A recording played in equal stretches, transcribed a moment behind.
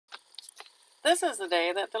this is the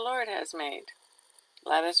day that the Lord has made.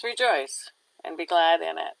 Let us rejoice and be glad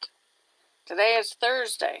in it. Today is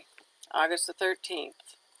Thursday, August the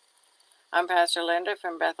 13th. I'm Pastor Linda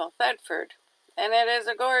from Bethel Thedford, and it is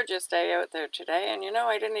a gorgeous day out there today, and you know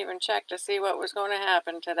I didn't even check to see what was going to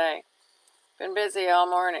happen today. Been busy all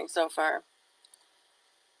morning so far.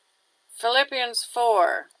 Philippians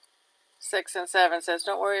 4, 6 and 7 says,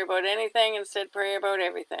 don't worry about anything, instead pray about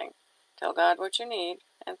everything. Tell God what you need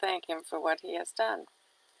and thank Him for what He has done.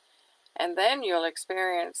 And then you'll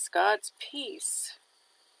experience God's peace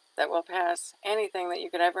that will pass anything that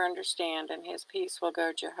you could ever understand, and His peace will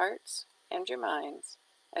guard your hearts and your minds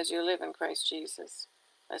as you live in Christ Jesus.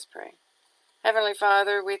 Let's pray. Heavenly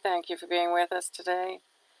Father, we thank You for being with us today.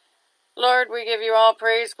 Lord, we give You all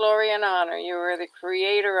praise, glory, and honor. You are the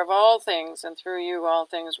creator of all things, and through You all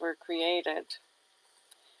things were created.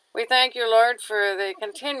 We thank You, Lord, for the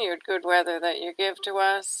continued good weather that You give to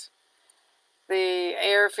us. The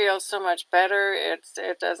air feels so much better.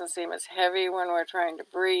 It doesn't seem as heavy when we're trying to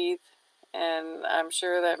breathe. And I'm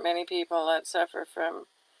sure that many people that suffer from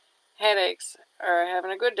headaches are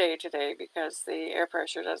having a good day today because the air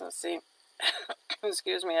pressure doesn't seem,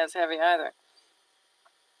 excuse me, as heavy either.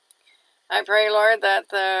 I pray, Lord, that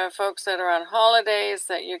the folks that are on holidays,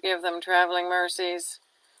 that You give them traveling mercies,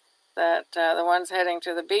 that the ones heading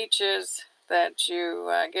to the beaches, that You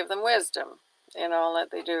give them wisdom in all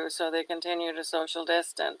that they do so they continue to social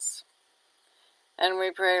distance. And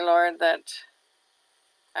we pray, Lord, that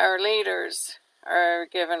our leaders are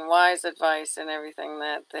given wise advice in everything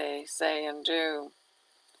that they say and do,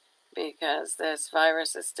 because this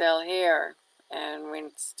virus is still here and we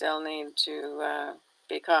still need to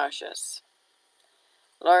be cautious.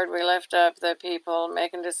 Lord, we lift up the people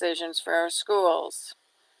making decisions for our schools,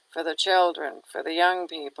 for the children, for the young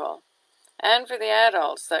people, and for the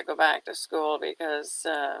adults that go back to school, because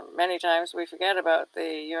many times we forget about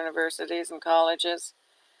the universities and colleges,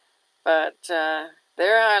 but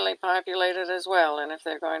they're highly populated as well, and if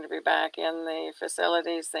they're going to be back in the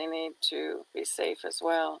facilities, they need to be safe as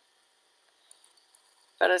well.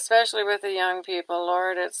 But especially with the young people,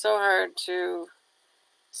 Lord, it's so hard to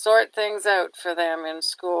sort things out for them in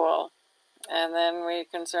school, and then we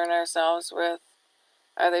concern ourselves with,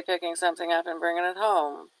 are they picking something up and bringing it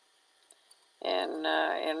home in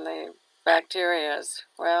the bacterias?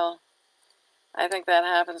 Well, I think that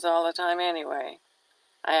happens all the time anyway.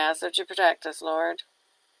 I ask that You protect us, Lord.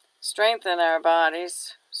 Strengthen our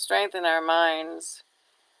bodies, strengthen our minds,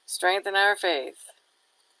 strengthen our faith.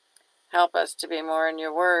 Help us to be more in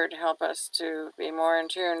Your word. Help us to be more in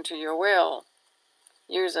tune to Your will.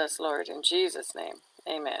 Use us, Lord, in Jesus' name.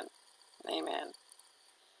 Amen. Amen.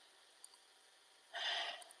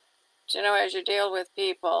 But you know, as you deal with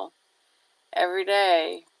people every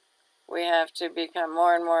day, we have to become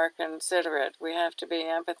more and more considerate. We have to be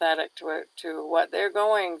empathetic to what they're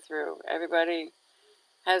going through. Everybody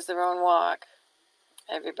has their own walk.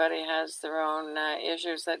 Everybody has their own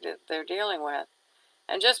issues that they're dealing with.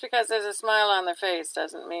 And just because there's a smile on their face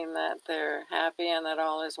doesn't mean that they're happy and that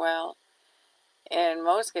all is well. In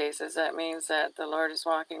most cases, that means that the Lord is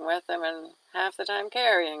walking with them and half the time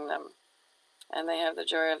carrying them. And they have the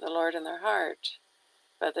joy of the Lord in their heart.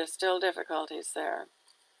 But there's still difficulties there.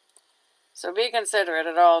 So be considerate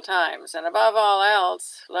at all times, and above all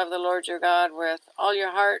else, love the Lord your God with all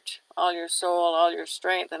your heart, all your soul, all your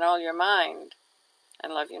strength, and all your mind,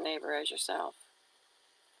 and love your neighbor as yourself.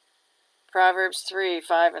 Proverbs 3,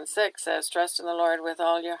 5, and 6 says, trust in the Lord with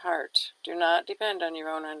all your heart. Do not depend on your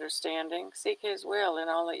own understanding. Seek His will in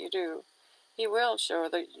all that you do. He will show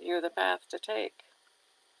you the path to take.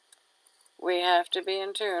 We have to be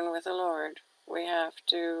in tune with the Lord. We have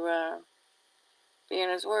to be in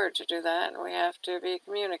His word to do that, and we have to be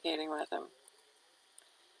communicating with Him.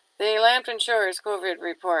 The Lambton Shores COVID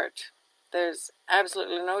report, there's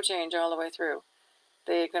absolutely no change all the way through.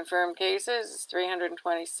 The confirmed cases is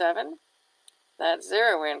 327. That's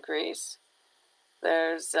zero increase.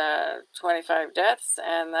 There's 25 deaths,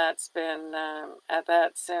 and that's been at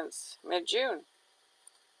that since mid-June.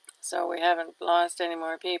 So we haven't lost any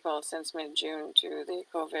more people since mid-June to the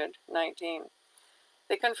COVID-19.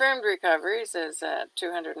 The confirmed recoveries is at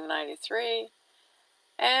 293,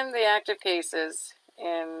 and the active cases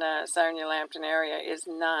in Sarnia-Lambton area is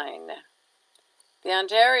 9. The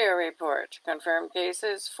Ontario report, confirmed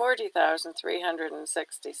cases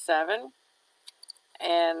 40,367,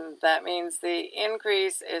 and that means the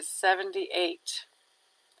increase is 78.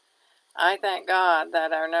 I thank God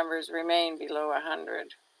that our numbers remain below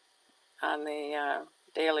 100 on the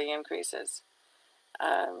daily increases.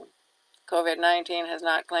 COVID-19 has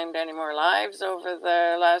not claimed any more lives over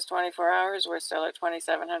the last 24 hours. We're still at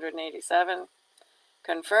 2,787.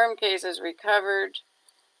 Confirmed cases recovered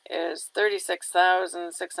is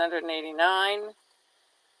 36,689.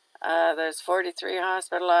 There's 43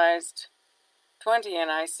 hospitalized, 20 in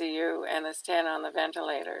ICU, and there's 10 on the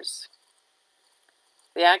ventilators.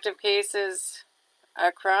 The active cases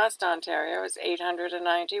across Ontario is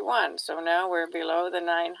 891, so now we're below the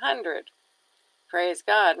 900. Praise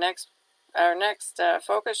God. Our next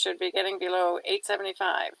focus should be getting below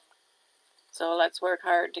 875. So let's work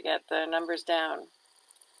hard to get the numbers down.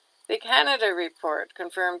 The Canada report,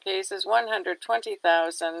 confirmed cases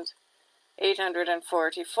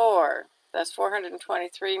 120,844. That's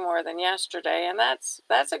 423 more than yesterday, and that's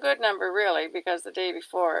a good number really, because the day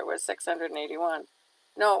before it was 681.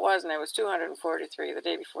 No, it wasn't. It was 243. The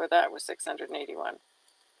day before that was 681.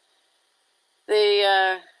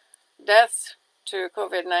 The deaths to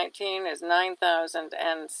COVID-19 is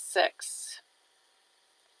 9,006.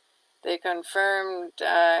 The confirmed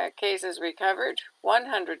cases recovered,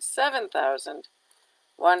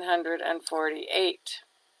 107,148.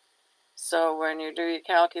 So when you do your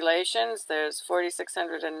calculations, there's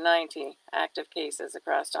 4,690 active cases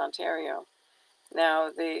across Ontario.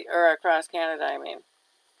 Now, or across Canada, I mean.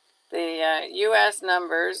 The U.S.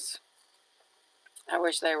 numbers, I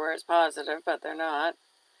wish they were as positive, but they're not.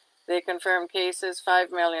 The confirmed cases,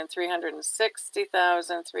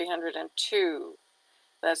 5,360,302.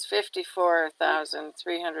 That's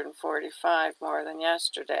 54,345 more than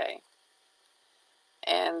yesterday.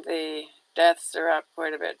 And the deaths are up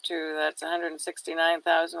quite a bit too. That's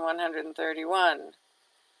 169,131.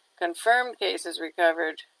 Confirmed cases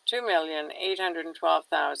recovered,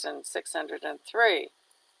 2,812,603.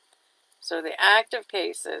 So the active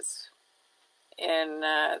cases in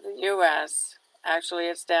the U.S., actually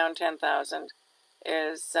it's down 10,000,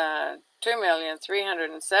 is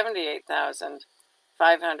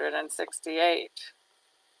 2,378,568.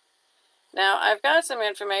 Now, I've got some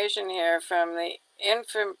information here from the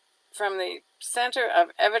Center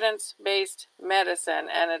of Evidence-Based Medicine,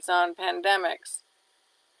 and it's on pandemics.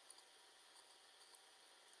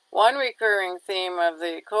 One recurring theme of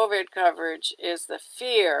the COVID coverage is the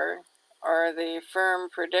fear or the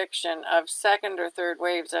firm prediction of second or third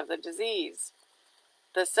waves of the disease.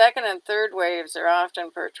 The second and third waves are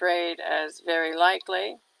often portrayed as very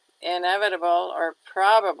likely, inevitable, or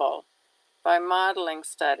probable by modeling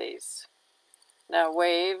studies. Now,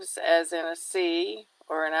 waves, as in a sea,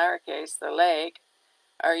 or in our case, the lake,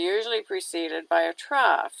 are usually preceded by a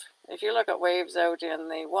trough. If you look at waves out in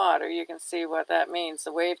the water, you can see what that means.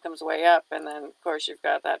 The wave comes way up, and then, of course, you've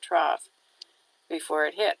got that trough before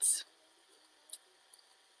it hits.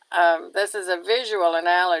 This is a visual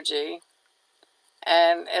analogy,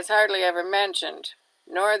 and it's hardly ever mentioned,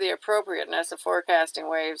 nor the appropriateness of forecasting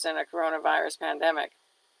waves in a coronavirus pandemic.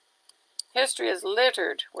 History is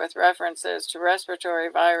littered with references to respiratory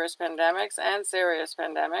virus pandemics and serious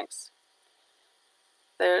pandemics.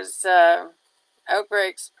 There's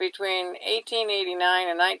outbreaks between 1889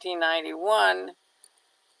 and 1991.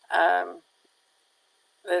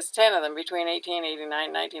 There's 10 of them between 1889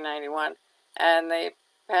 and 1991. And the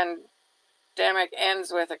pandemic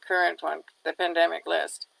ends with a current one, the pandemic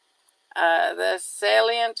list. The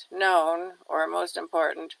salient, known, or most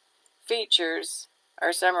important, features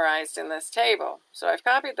are summarized in this table. So I've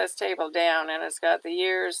copied this table down, and it's got the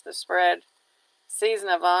years, the spread, season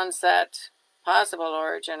of onset, possible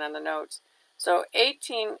origin, and the notes. So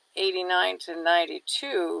 1889 to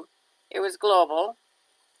 92, it was global,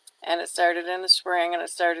 and it started in the spring, and it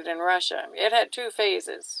started in Russia. It had two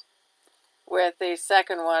phases, with the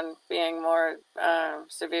second one being more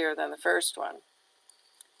severe than the first one.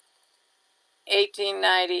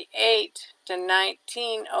 1898 to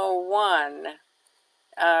 1901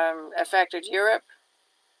 affected Europe,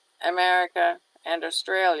 America, and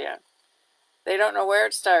Australia. They don't know where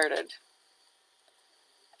it started,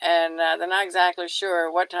 and they're not exactly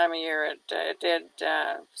sure what time of year it did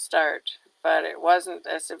start, but it wasn't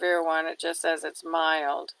a severe one. It just says it's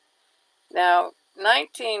mild. Now,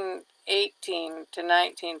 1918 to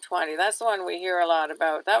 1920, that's the one we hear a lot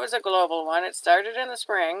about. That was a global one. It started in the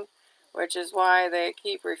spring, which is why they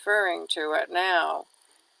keep referring to it now.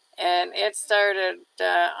 And it started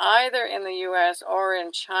either in the U.S. or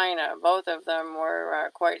in China. Both of them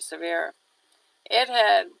were quite severe. It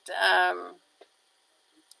had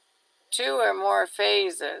 2 or more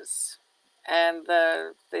phases, and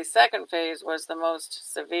the second phase was the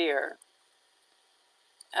most severe.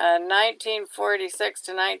 1946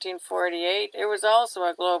 to 1948, it was also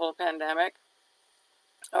a global pandemic,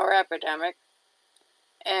 or epidemic,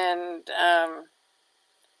 and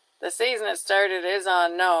the season it started is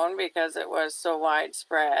unknown because it was so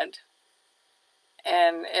widespread.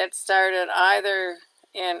 And it started either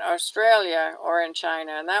in Australia or in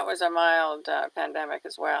China, and that was a mild pandemic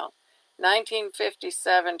as well.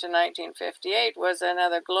 1957 to 1958 was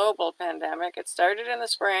another global pandemic. It started in the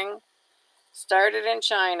spring, started in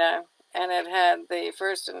China, and it had the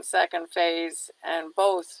first and second phase, and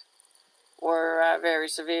both were very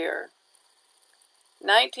severe.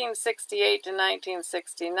 1968 to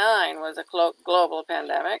 1969 was a global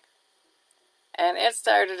pandemic, and it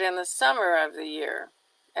started in the summer of the year,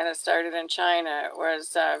 and it started in China. It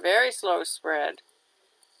was very slow spread,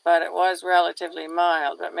 but it was relatively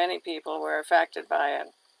mild, but many people were affected by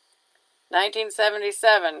it.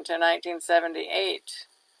 1977 to 1978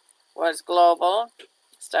 was global,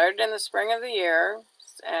 started in the spring of the year,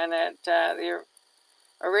 and it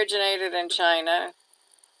originated in China.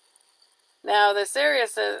 Now, the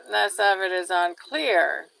seriousness of it is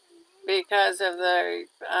unclear because of the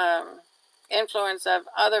influence of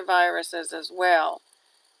other viruses as well.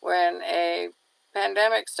 When a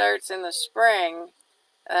pandemic starts in the spring,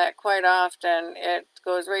 quite often it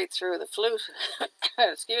goes right through the flu,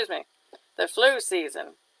 excuse me, the flu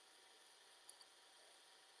season.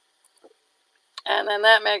 And then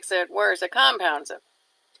that makes it worse. It compounds it.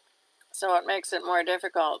 So it makes it more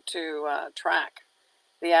difficult to track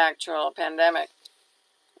the actual pandemic.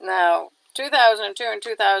 Now, 2002 and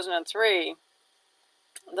 2003,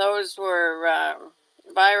 those were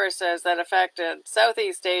viruses that affected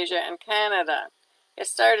Southeast Asia and Canada. It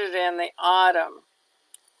started in the autumn,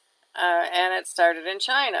 and it started in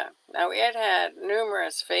China. Now, it had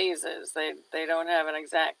numerous phases. They don't have an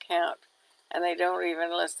exact count, and they don't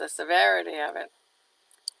even list the severity of it.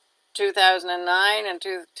 2009 and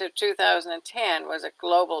to 2010 was a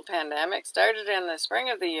global pandemic, started in the spring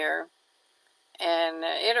of the year, and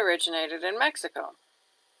it originated in Mexico.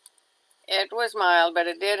 It was mild, but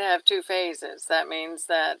it did have two phases. That means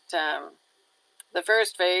that the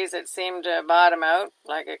first phase, it seemed to bottom out,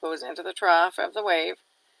 like it goes into the trough of the wave,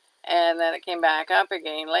 and then it came back up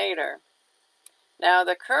again later. Now,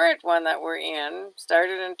 the current one that we're in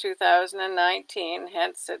started in 2019,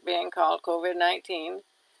 hence it being called COVID-19,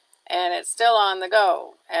 and it's still on the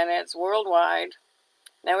go, and it's worldwide.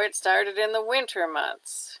 Now, it started in the winter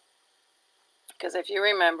months, because if you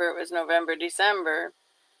remember, it was November, December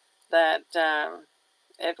that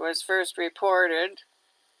it was first reported.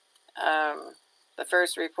 The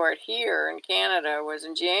first report here in Canada was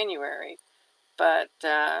in January, but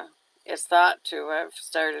it's thought to have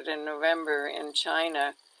started in November in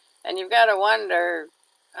China. And you've got to wonder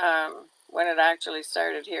when it actually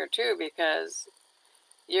started here too, because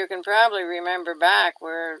you can probably remember back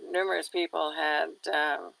where numerous people had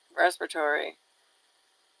respiratory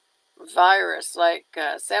virus-like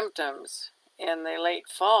symptoms in the late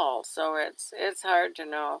fall, so it's hard to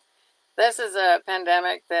know. This is a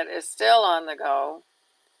pandemic that is still on the go.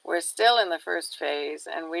 We're still in the first phase,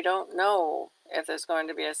 and we don't know if there's going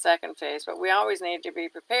to be a second phase, but we always need to be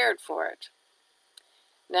prepared for it.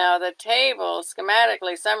 Now, the table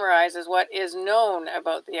schematically summarizes what is known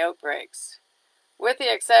about the outbreaks. With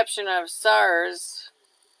the exception of SARS,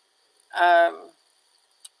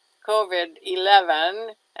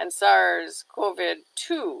 COVID-11, and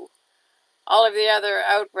SARS-CoV-2, all of the other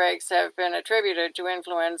outbreaks have been attributed to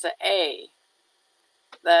influenza A.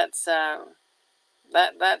 That's a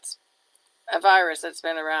virus that's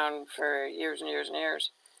been around for years and years and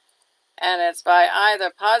years. And it's by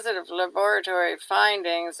either positive laboratory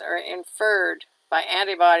findings or inferred by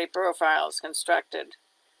antibody profiles constructed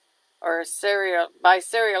or by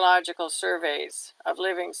seriological surveys of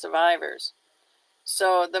living survivors.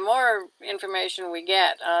 So the more information we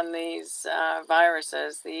get on these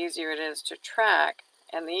viruses, the easier it is to track.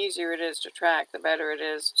 And the easier it is to track, the better it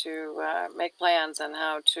is to make plans on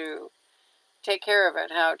how to take care of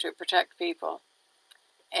it, how to protect people.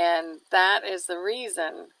 And that is the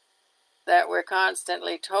reason that we're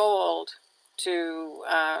constantly told to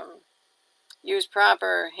use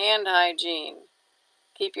proper hand hygiene.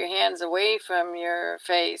 Keep your hands away from your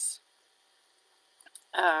face,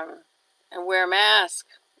 and wear a mask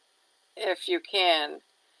if you can.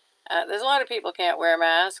 There's a lot of people can't wear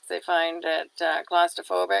masks. They find it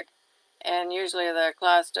claustrophobic, and usually the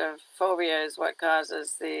claustrophobia is what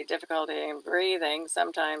causes the difficulty in breathing.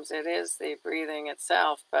 Sometimes it is the breathing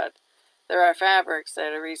itself, but there are fabrics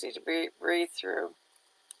that are easy to breathe through.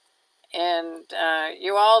 And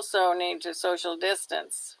you also need to social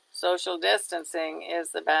distance. Social distancing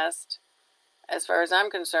is the best, as far as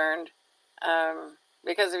I'm concerned,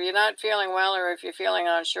 because if you're not feeling well, or if you're feeling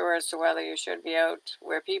unsure as to whether you should be out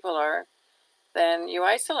where people are, then you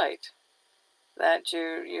isolate, that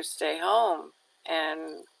you stay home.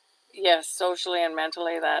 And yes, socially and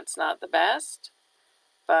mentally that's not the best,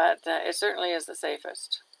 but it certainly is the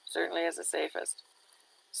safest. Certainly is the safest.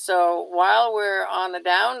 So while we're on the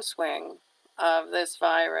downswing of this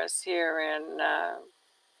virus here in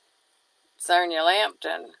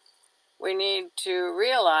Sarnia-Lambton, we need to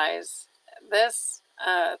realize this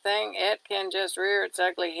thing, it can just rear its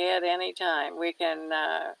ugly head anytime. We can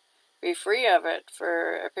be free of it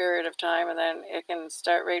for a period of time, and then it can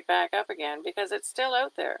start right back up again because it's still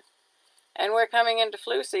out there. And we're coming into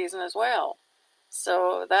flu season as well.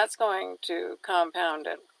 So that's going to compound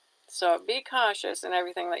it. So be cautious in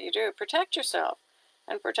everything that you do. Protect yourself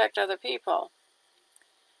and protect other people.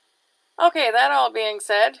 Okay, that all being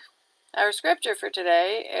said, our scripture for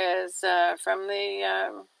today is from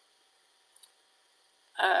the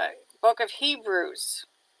book of Hebrews,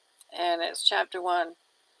 and it's chapter 1,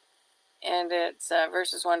 and it's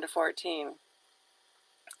verses 1 to 14.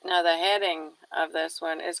 Now the heading of this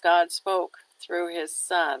one is God spoke through his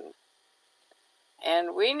Son.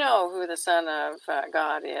 And we know who the Son of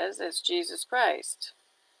God is. It's Jesus Christ.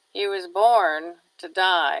 He was born to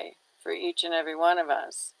die for each and every one of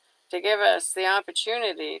us, to give us the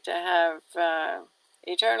opportunity to have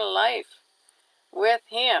eternal life with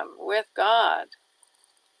him, with God.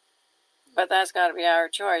 But that's got to be our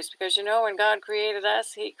choice, because you know, when God created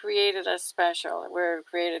us, he created us special. We're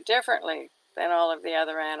created differently than all of the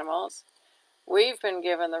other animals. We've been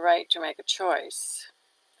given the right to make a choice,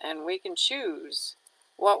 and we can choose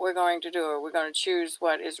what we're going to do. Are we going to choose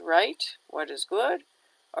what is right, what is good,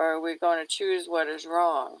 or are we going to choose what is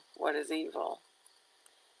wrong, what is evil?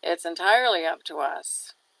 It's entirely up to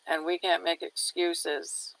us, and we can't make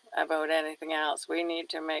excuses about anything else. We need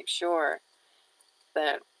to make sure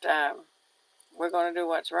that we're going to do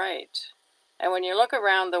what's right. And when you look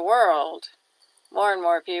around the world, more and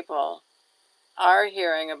more people are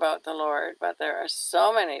hearing about the Lord, but there are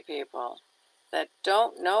so many people that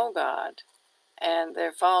don't know God, and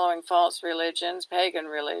they're following false religions, pagan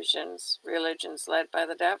religions, religions led by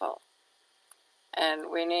the devil. And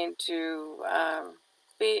we need to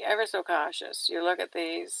be ever so cautious. You look at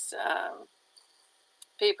these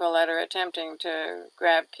people that are attempting to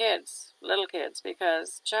grab kids, little kids,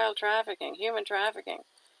 because child trafficking, human trafficking,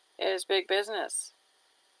 is big business.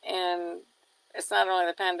 And it's not only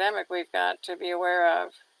the pandemic we've got to be aware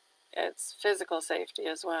of, it's physical safety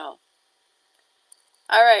as well.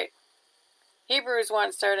 All right, Hebrews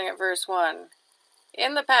 1, starting at verse 1.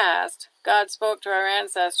 In the past, God spoke to our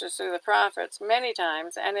ancestors through the prophets many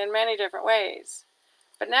times and in many different ways.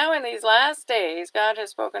 But now in these last days, God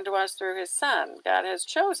has spoken to us through his Son. God has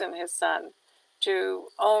chosen his Son to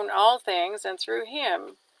own all things, and through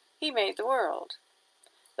him, he made the world.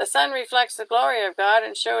 The Son reflects the glory of God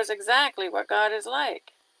and shows exactly what God is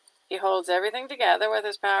like. He holds everything together with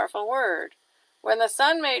his powerful word. When the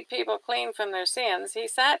Son made people clean from their sins, he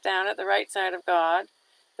sat down at the right side of God,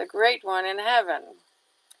 the Great One in heaven.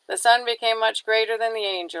 The Son became much greater than the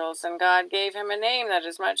angels, and God gave him a name that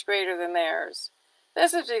is much greater than theirs.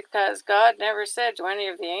 This is because God never said to any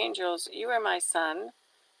of the angels, "You are my Son.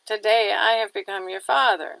 Today I have become your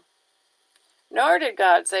Father." Nor did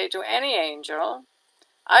God say to any angel,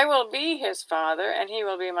 "I will be his Father, and he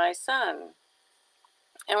will be my Son."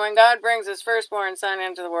 And when God brings his firstborn Son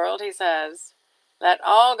into the world, he says, "Let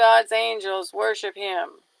all God's angels worship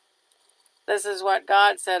him." This is what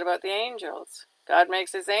God said about the angels. God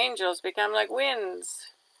makes his angels become like winds.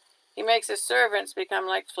 He makes his servants become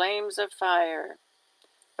like flames of fire.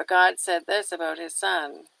 But God said this about his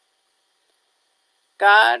Son: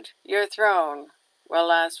 "God, your throne will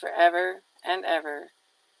last forever and ever.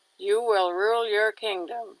 You will rule your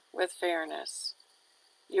kingdom with fairness.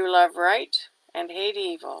 You love right and hate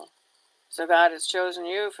evil. So God has chosen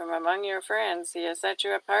you from among your friends. He has set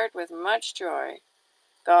you apart with much joy."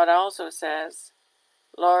 God also says,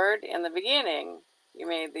 "Lord, in the beginning you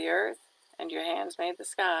made the earth, and your hands made the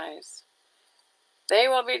skies. They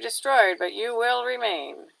will be destroyed, but you will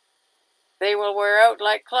remain. They will wear out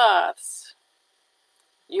like cloths.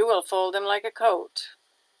 You will fold them like a coat,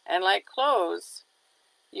 and like clothes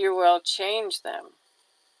you will change them.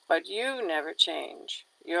 But you never change.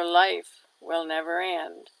 Your life will never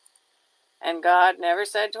end." And God never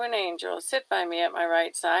said to an angel, "Sit by me at my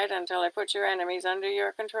right side until I put your enemies under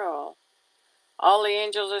your control." All the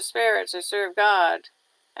angels are spirits who serve God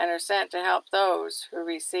and are sent to help those who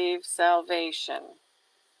receive salvation.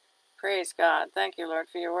 Praise God. Thank you, Lord,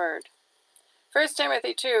 for your word. 1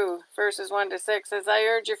 Timothy 2, verses 1 to 6 says, "I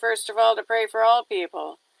urge you first of all to pray for all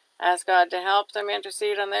people. Ask God to help them,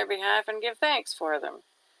 intercede on their behalf, and give thanks for them.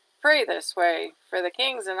 Pray this way for the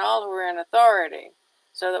kings and all who are in authority,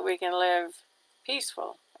 so that we can live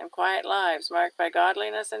peaceful and quiet lives marked by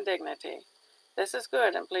godliness and dignity. This is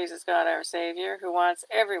good and pleases God our Savior, who wants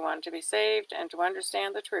everyone to be saved and to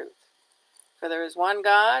understand the truth. For there is one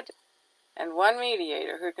God and one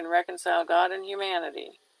mediator who can reconcile God and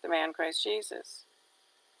humanity, the man Christ Jesus.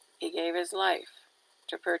 He gave his life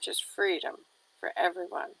to purchase freedom for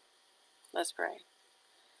everyone. Let's pray.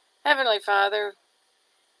 Heavenly Father,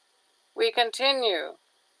 we continue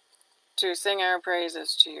to sing our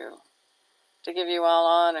praises to you, to give you all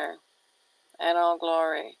honor and all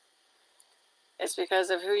glory. It's because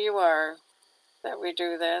of who you are that we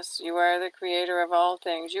do this. You are the creator of all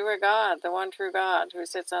things. You are God, the one true God who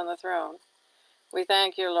sits on the throne. We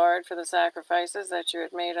thank you, Lord, for the sacrifices that you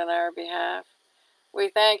had made on our behalf. We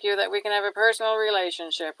thank you that we can have a personal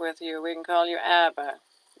relationship with you. We can call you Abba,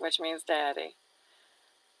 which means Daddy.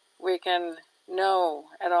 We can know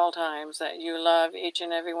at all times that you love each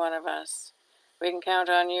and every one of us. We can count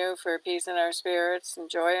on you for peace in our spirits and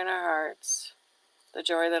joy in our hearts, the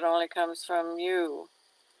joy that only comes from you.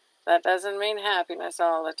 That doesn't mean happiness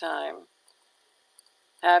all the time.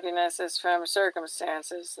 Happiness is from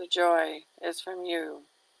circumstances. The joy is from you.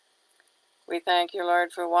 We thank you,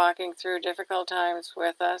 Lord, for walking through difficult times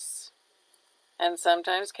with us and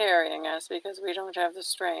sometimes carrying us because we don't have the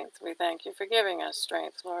strength. We thank you for giving us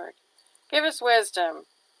strength, Lord. Give us wisdom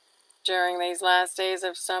during these last days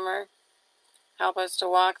of summer. Help us to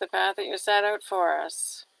walk the path that you set out for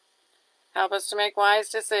us. Help us to make wise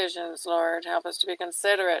decisions, Lord. Help us to be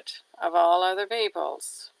considerate of all other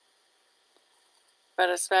peoples. But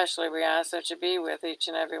especially we ask that you be with each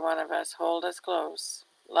and every one of us. Hold us close.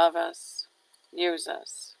 Love us. Use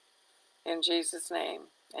us. In Jesus' name,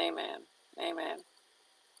 amen. Amen.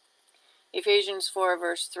 Ephesians 4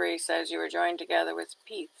 verse 3 says, you are joined together with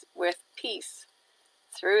peace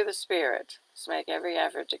through the Spirit. So make every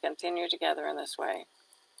effort to continue together in this way.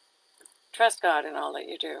 Trust God in all that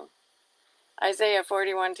you do. Isaiah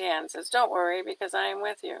 41:10 says, don't worry because I am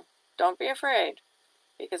with you. Don't be afraid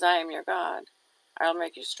because I am your God. I'll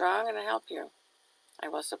make you strong and help you. I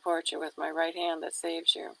will support you with my right hand that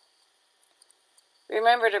saves you.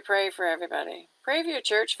 Remember to pray for everybody. Pray for your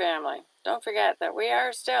church family. Don't forget that we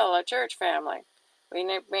are still a church family. We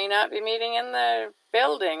may not be meeting in the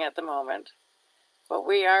building at the moment, but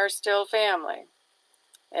we are still family.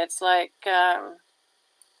 It's like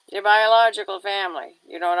your biological family.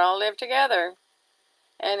 You don't all live together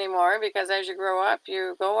anymore because as you grow up,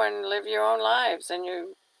 you go and live your own lives, and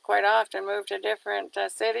you quite often move to different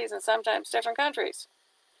cities and sometimes different countries.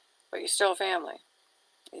 But you're still family.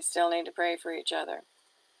 You still need to pray for each other.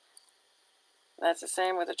 That's the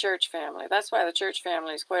same with a church family. That's why the church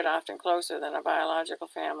family is quite often closer than a biological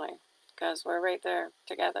family, because we're right there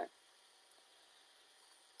together.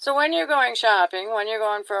 So when you're going shopping, when you're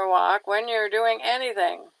going for a walk, when you're doing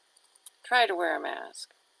anything, try to wear a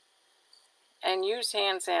mask. And use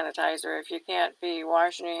hand sanitizer if you can't be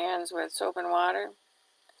washing your hands with soap and water.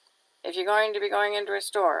 If you're going to be going into a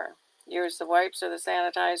store, use the wipes or the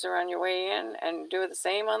sanitizer on your way in and do the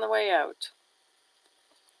same on the way out.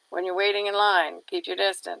 When you're waiting in line, keep your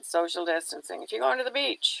distance, social distancing. If you're going to the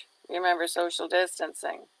beach, remember social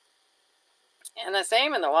distancing. And the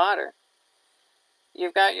same in the water.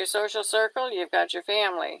 You've got your social circle, you've got your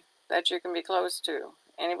family that you can be close to.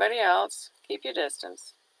 Anybody else, keep your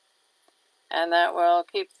distance. And that will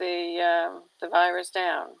keep the virus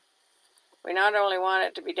down. We not only want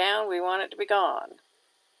it to be down, we want it to be gone,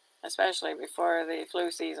 especially before the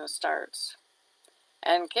flu season starts.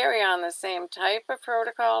 And carry on the same type of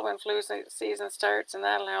protocol when flu season starts, and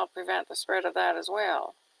that'll help prevent the spread of that as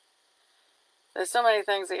well. There's so many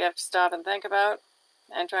things that you have to stop and think about,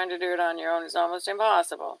 and trying to do it on your own is almost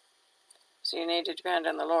impossible. So you need to depend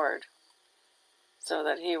on the Lord, so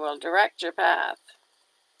that He will direct your path.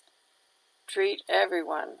 Treat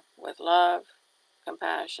everyone with love,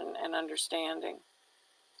 compassion, and understanding.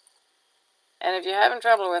 And if you're having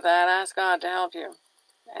trouble with that, ask God to help you,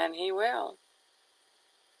 and He will.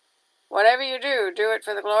 Whatever you do, do it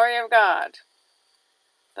for the glory of God.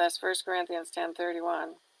 That's 1 Corinthians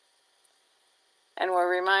 10:31. And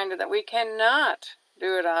we're reminded that we cannot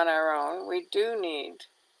do it on our own. We do need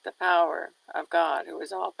the power of God, who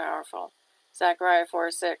is all-powerful. Zechariah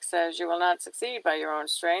 4:6 says, you will not succeed by your own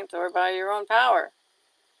strength or by your own power,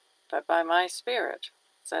 but by my Spirit,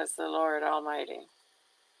 says the Lord Almighty.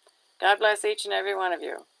 God bless each and every one of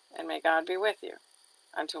you, and may God be with you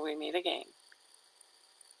until we meet again.